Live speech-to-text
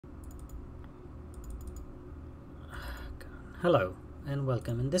Hello and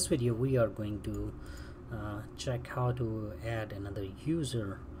welcome. In this video we are going to check how to add another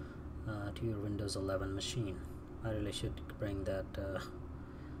user to your Windows 11 machine. I really should bring that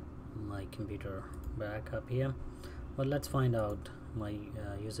my computer back up here, but let's find out my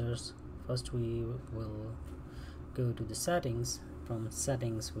users. First we will go to the settings. From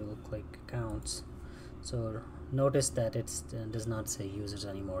settings we will click accounts. So notice that it does not say users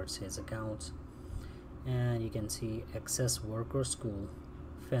anymore, it says accounts. And you can see access work or school,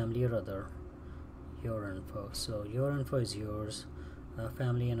 family or other, your info. So your info is yours,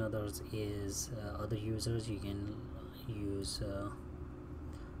 family and others is other users. You can use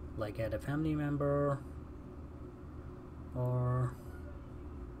like add a family member or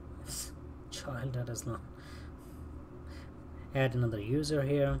child, that is not, add another user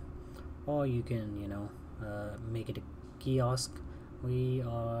here, or you can make it a kiosk. We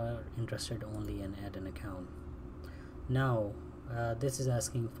are interested only in add an account. Now this is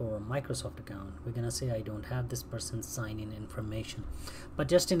asking for a Microsoft account. We're gonna say I don't have this person's sign-in information, but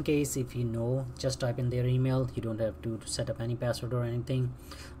just in case, if you know, just type in their email. You don't have to set up any password or anything.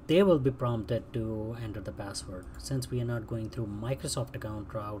 They will be prompted to enter the password. Since we are not going through Microsoft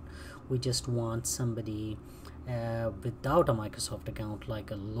account route, we just want somebody without a Microsoft account,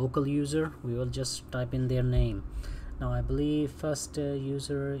 like a local user. We will just type in their name. Now I believe first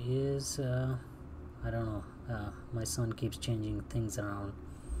user is I don't know, my son keeps changing things around.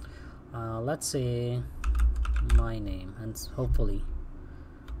 Let's say my name, and hopefully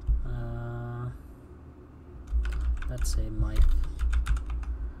let's say my,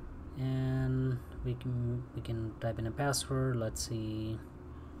 and we can type in a password. Let's see.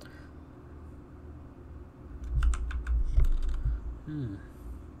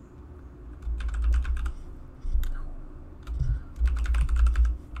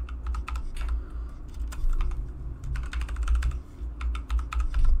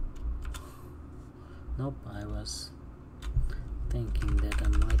 Nope, I was thinking that I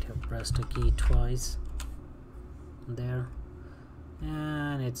might have pressed a key twice there,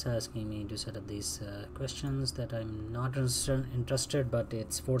 and it's asking me to set up these questions that I'm not interested, but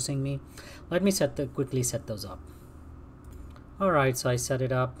it's forcing me. Let me quickly set those up. Alright, so I set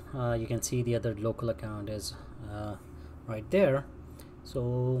it up. You can see the other local account is right there.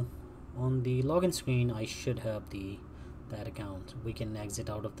 So on the login screen I should have that account. We can exit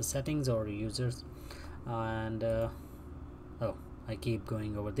out of the settings or users, and oh, I keep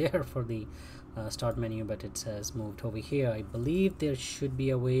going over there for the start menu, but it says moved over here. I believe there should be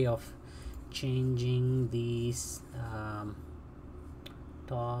a way of changing these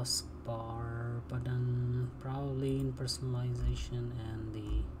taskbar button, probably in personalization, and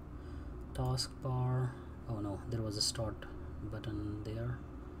the taskbar. Oh no, there was a start button there.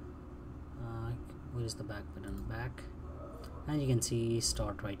 Where is the back button? Back, and you can see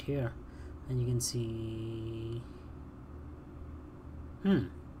start right here, and you can see it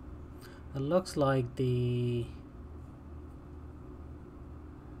looks like the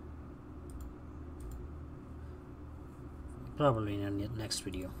probably in the next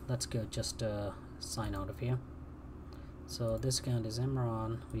video. Let's go just sign out of here. So this account is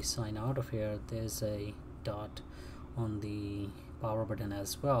Imran. We sign out of here. There's a dot on the power button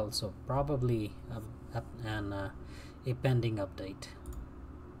as well, so probably a pending update.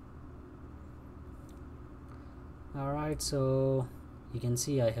 Alright, so you can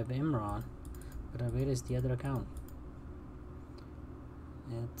see I have Imran, but where is the other account?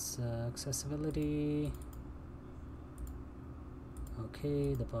 It's accessibility.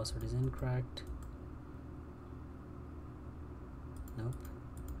 Okay, the password is incorrect. Nope.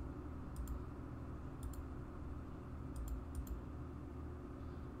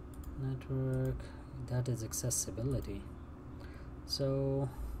 Network, that is accessibility. So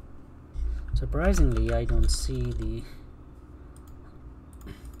surprisingly I don't see the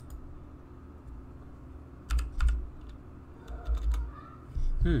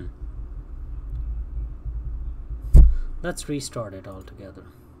let's restart it altogether.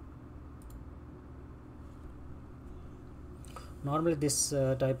 Normally this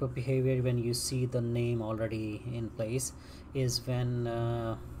type of behavior, when you see the name already in place, is when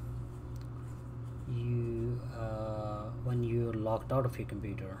you're logged out of your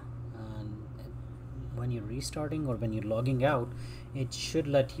computer, and when you're restarting or when you're logging out, it should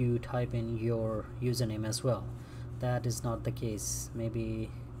let you type in your username as well. That is not the case.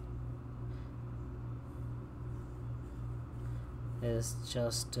 Maybe is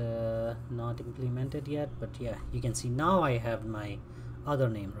just not implemented yet, but yeah, you can see now I have my other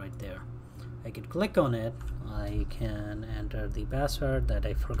name right there. I can click on it. I can enter the password that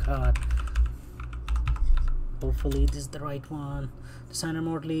I forgot. Hopefully this is the right one. To sign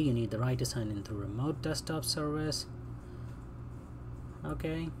remotely, you need the right to sign in through remote desktop service.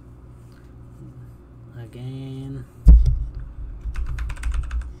 Okay. Again.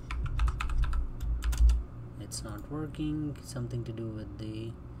 It's not working. Something to do with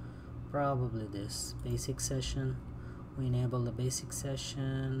the probably this basic session. We enable the basic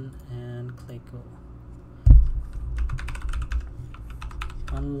session and click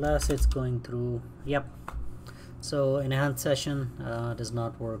unless it's going through. Yep. So enhanced session does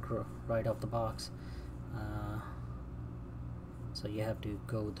not work right off the box. So you have to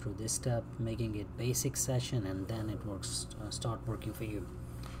go through this step, making it basic session, and then it works start working for you.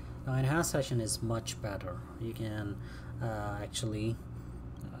 Now enhanced session is much better. You can actually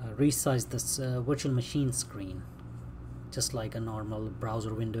resize this virtual machine screen just like a normal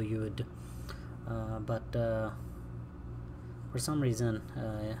browser window you would, but for some reason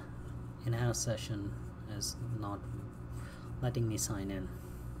enhanced session is not letting me sign in.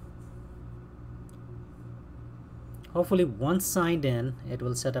 Hopefully once signed in, it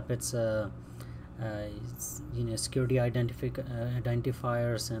will set up its security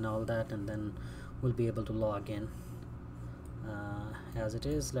identifiers and all that, and then we'll be able to log in. As it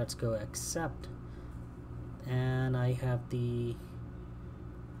is, let's go accept, and I have the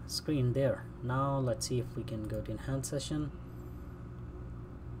screen there. Now let's see if we can go to enhanced session.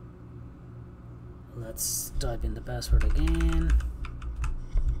 Let's type in the password again.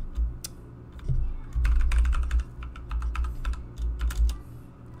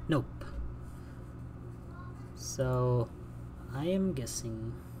 Nope. So I am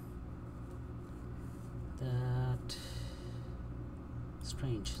guessing that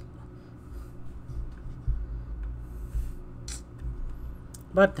strange,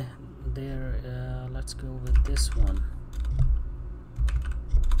 but there let's go with this one.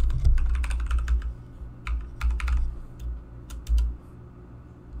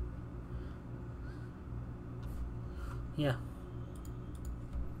 Yeah.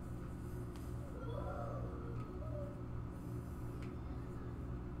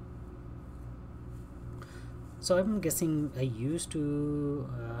 So I'm guessing I used to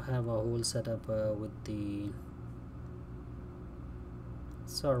have a whole setup with the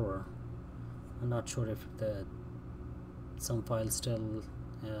server. I'm not sure if some files still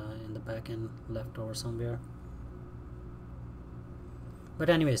in the backend left over somewhere. But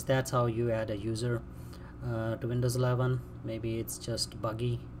anyways, that's how you add a user to Windows 11. Maybe it's just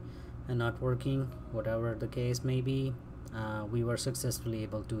buggy and not working. Whatever the case may be, we were successfully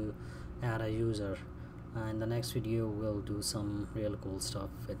able to add a user. In the next video we'll do some real cool stuff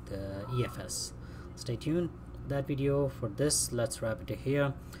with EFS. Stay tuned that video. For this, let's wrap it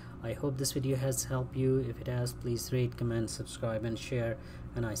here. I hope this video has helped you. If it has, please rate, comment, subscribe and share,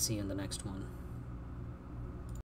 and I see you in the next one.